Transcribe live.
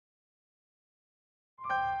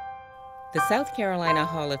The South Carolina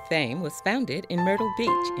Hall of Fame was founded in Myrtle Beach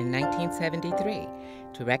in 1973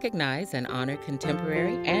 to recognize and honor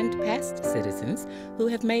contemporary and past citizens who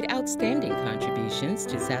have made outstanding contributions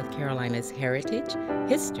to South Carolina's heritage,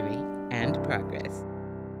 history, and progress.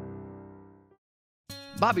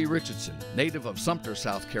 Bobby Richardson, native of Sumter,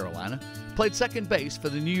 South Carolina, played second base for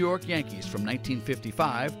the New York Yankees from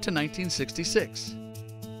 1955 to 1966.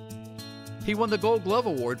 He won the Gold Glove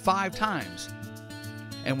Award 5 times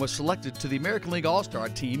and was selected to the American League All-Star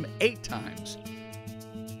team 8 times.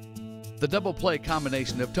 The double play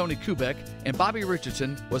combination of Tony Kubek and Bobby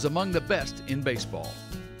Richardson was among the best in baseball.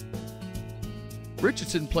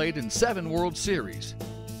 Richardson played in 7 World Series,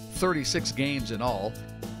 36 games in all,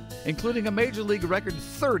 including a Major League record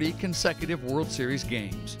 30 consecutive World Series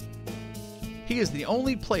games. He is the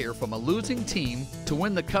only player from a losing team to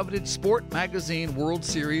win the coveted Sport Magazine World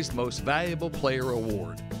Series Most Valuable Player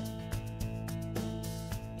Award.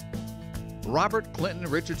 Robert Clinton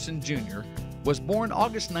Richardson Jr. was born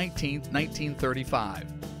August 19,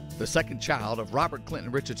 1935, the second child of Robert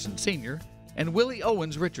Clinton Richardson Sr. and Willie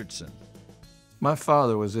Owens Richardson. My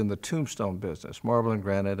father was in the tombstone business, marble and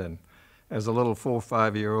granite, and as a little 4-,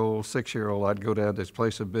 5-year-old, 6-year-old, I'd go down to his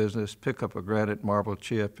place of business, pick up a granite marble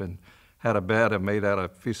chip, and had a bat made out of a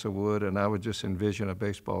piece of wood, and I would just envision a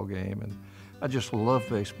baseball game, and I just loved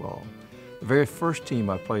baseball. The very first team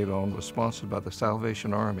I played on was sponsored by the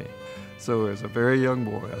Salvation Army. So as a very young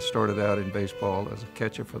boy, I started out in baseball as a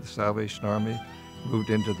catcher for the Salvation Army,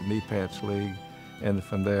 moved into the Knee Pants League, and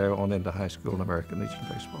from there on into high school and American Legion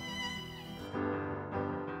baseball.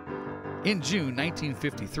 In June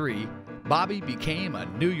 1953, Bobby became a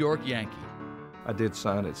New York Yankee. I did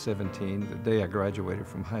sign at 17, the day I graduated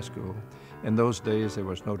from high school. In those days, there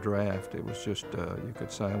was no draft. It was just you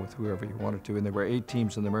could sign with whoever you wanted to. And there were 8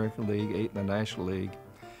 teams in the American League, 8 in the National League.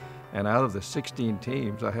 And out of the 16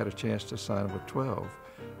 teams, I had a chance to sign with 12.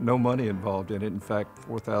 No money involved in it. In fact,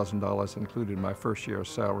 $4,000 included my first year's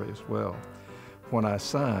salary as well. When I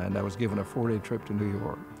signed, I was given a 4-day trip to New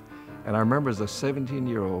York. And I remember as a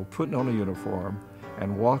 17-year-old putting on a uniform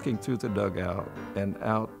and walking through the dugout and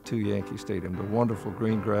out to Yankee Stadium, the wonderful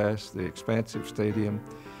green grass, the expansive stadium.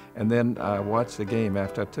 And then I watched the game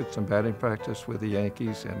after I took some batting practice with the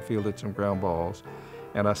Yankees and fielded some ground balls.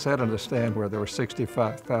 And I sat in a stand where there were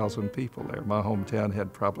 65,000 people there. My hometown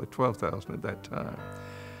had probably 12,000 at that time.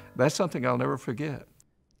 That's something I'll never forget.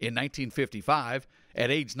 In 1955,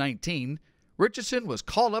 at age 19, Richardson was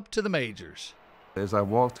called up to the majors. As I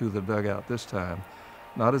walked through the dugout this time,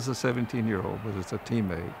 not as a 17-year-old, but as a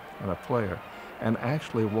teammate and a player, and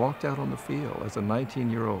actually walked out on the field as a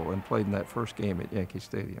 19-year-old and played in that first game at Yankee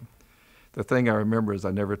Stadium. The thing I remember is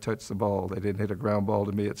I never touched the ball. They didn't hit a ground ball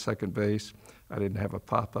to me at second base. I didn't have a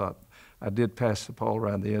pop-up. I did pass the ball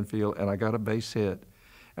around the infield, and I got a base hit,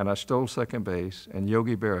 and I stole second base, and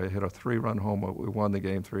Yogi Berra hit a 3-run homer. We won the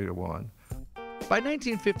game 3-1. By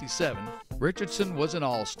 1957, Richardson was an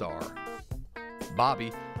all-star.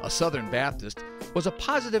 Bobby, a Southern Baptist, was a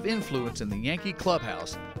positive influence in the Yankee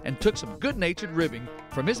clubhouse and took some good-natured ribbing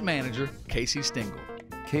from his manager, Casey Stengel.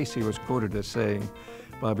 Casey was quoted as saying,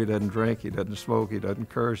 "Bobby doesn't drink, he doesn't smoke, he doesn't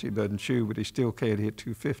curse, he doesn't chew, but he still can't hit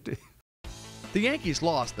 250. The Yankees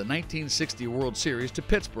lost the 1960 World Series to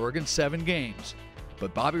Pittsburgh in 7 games,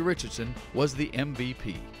 but Bobby Richardson was the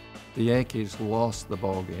MVP. The Yankees lost the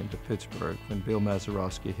ball game to Pittsburgh when Bill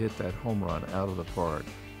Mazeroski hit that home run out of the park.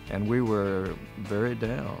 And we were very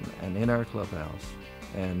down and in our clubhouse.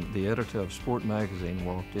 And the editor of Sport Magazine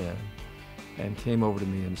walked in and came over to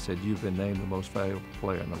me and said, "You've been named the most valuable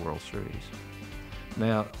player in the World Series."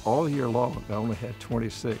 Now, all year long, I only had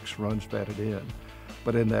 26 runs batted in.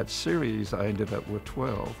 But in that series, I ended up with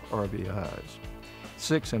 12 RBIs.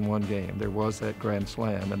 6 in one game. There was that grand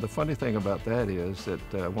slam. And the funny thing about that is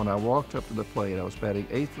that when I walked up to the plate, I was batting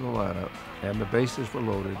 8th in the lineup, and the bases were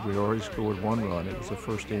loaded. We already scored 1 run. It was the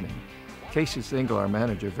first inning. Casey Stengel, our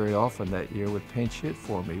manager, very often that year would pinch hit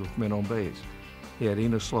for me with men on base. He had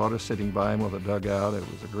Enos Slaughter sitting by him with a dugout.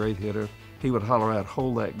 It was a great hitter. He would holler out,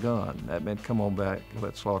 "Hold that gun." That meant come on back and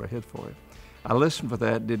let Slaughter hit for him. I listened for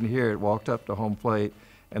that, didn't hear it, walked up to home plate,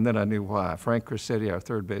 and then I knew why. Frank Crissetti, our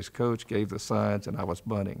third base coach, gave the signs, and I was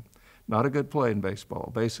bunting. Not a good play in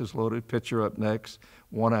baseball. Bases loaded, pitcher up next,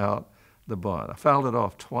 1 out, the bunt. I fouled it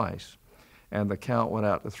off twice, and the count went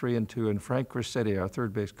out to 3-2, and Frank Crissetti, our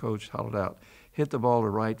third base coach, hollered out, "Hit the ball to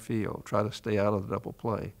right field, try to stay out of the double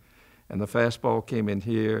play." And the fastball came in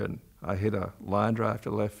here, and I hit a line drive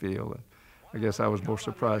to left field, and I guess I was more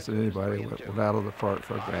surprised than anybody. Went out of the park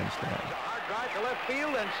for a grand slam. Hard drive to left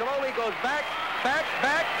field, and slowly goes back,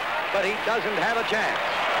 but he doesn't have a chance.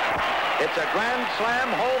 It's a grand slam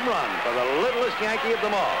home run for the littlest Yankee of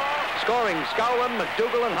them all. scoring Scowlin,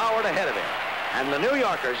 McDougal, and Howard ahead of him. And the New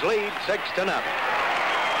Yorkers lead 6-0.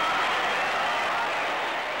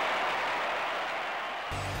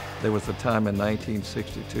 There was a time in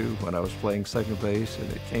 1962 when I was playing second base,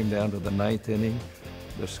 and it came down to the ninth inning.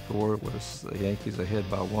 The score was the Yankees ahead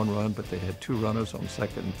by 1 run, but they had 2 runners on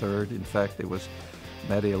second and third. In fact, it was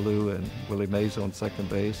Matty Alou and Willie Mays on second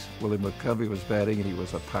base. Willie McCovey was batting, and he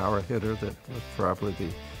was a power hitter that was probably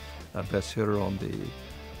the best hitter on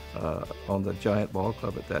the Giant ball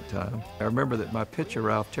club at that time. I remember that my pitcher,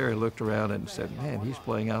 Ralph Terry, looked around and said, "Man, he's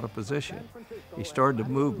playing out of position." He started to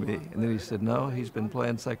move me, and then he said, "No, he's been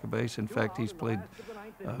playing second base. In fact, he's played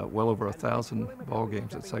well over 1,000 ball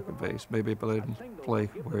games at second base. Maybe let him play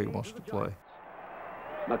where he wants to play."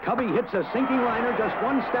 McCovey hits a sinking liner just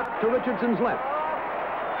 1 step to Richardson's left.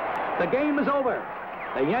 The game is over.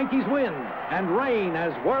 The Yankees win and reign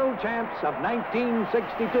as world champs of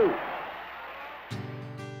 1962.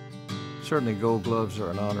 Certainly Gold Gloves are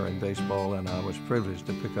an honor in baseball, and I was privileged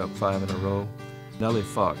to pick up 5 in a row. Nellie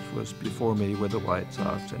Fox was before me with the White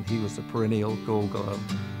Sox, and he was the perennial Gold Glove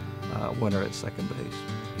winner at second base.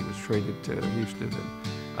 He was traded to Houston, and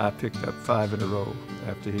I picked up 5 in a row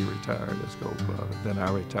after he retired as Gold Glove. Then I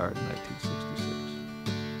retired in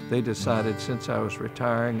 1966. They decided, since I was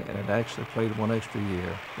retiring and had actually played 1 extra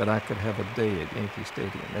year, that I could have a day at Yankee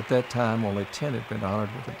Stadium. At that time, only 10 had been honored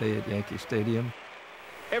with a day at Yankee Stadium.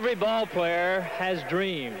 Every ball player has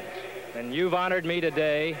dreams, and you've honored me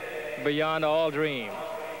today beyond all dreams.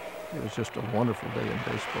 It was just a wonderful day in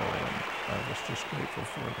baseball, and I was just grateful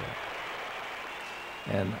for that.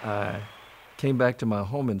 And I came back to my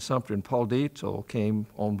home in Sumter, and Paul Dietzel came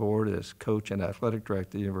on board as coach and athletic director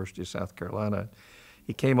at the University of South Carolina.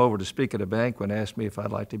 He came over to speak at a banquet and asked me if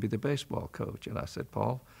I'd like to be the baseball coach. And I said,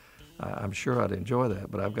 "Paul, I'm sure I'd enjoy that,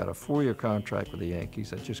 but I've got a 4-year contract with the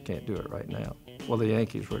Yankees. I just can't do it right now." Well, the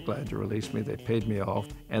Yankees were glad to release me. They paid me off.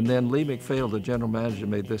 And then Lee McPhail, the general manager,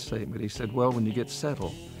 made this statement. He said, "Well, when you get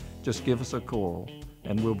settled, just give us a call,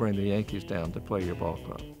 and we'll bring the Yankees down to play your ball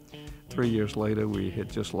club." 3 years later, we had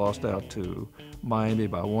just lost out to Miami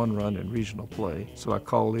by 1 run in regional play. So I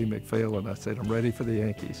called Lee McPhail, and I said, "I'm ready for the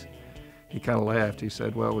Yankees." He kind of laughed. He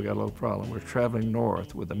said, "Well, we got a little problem. We're traveling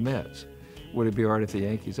north with the Mets. Would it be all right if the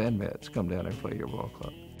Yankees and Mets come down and play your ball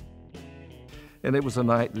club?" And it was a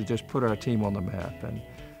night that just put our team on the map. And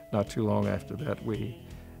not too long after that, we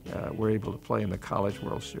were able to play in the College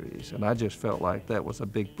World Series. And I just felt like that was a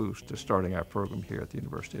big boost to starting our program here at the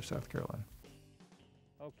University of South Carolina.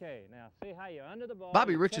 Okay, now see how you're under the ball.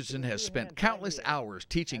 Bobby Richardson has spent countless hours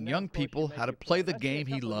teaching young people how to play the game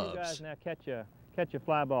he loves. Now catch your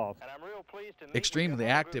fly balls. Extremely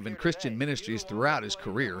active in Christian ministries throughout his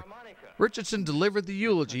career, Richardson delivered the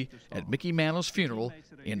eulogy at Mickey Mantle's funeral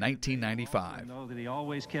in 1995. Know that he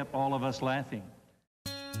always kept all of us laughing.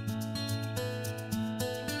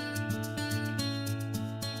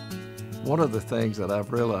 One of the things that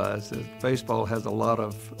I've realized is baseball has a lot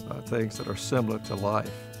of things that are similar to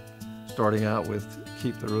life, starting out with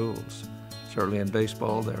keep the rules. Certainly in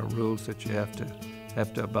baseball, there are rules that you have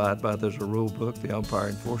to abide by. There's a rule book. The umpire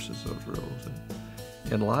enforces those rules.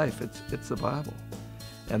 And in life, it's the Bible.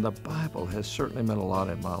 And the Bible has certainly meant a lot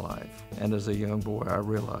in my life. And as a young boy, I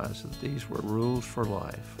realized that these were rules for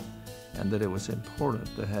life, and that it was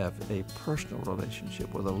important to have a personal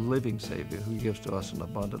relationship with a living Savior who gives to us an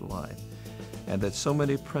abundant life. And that so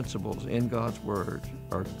many principles in God's Word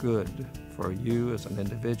are good for you as an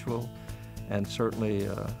individual, and certainly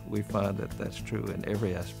we find that that's true in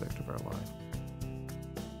every aspect of our life.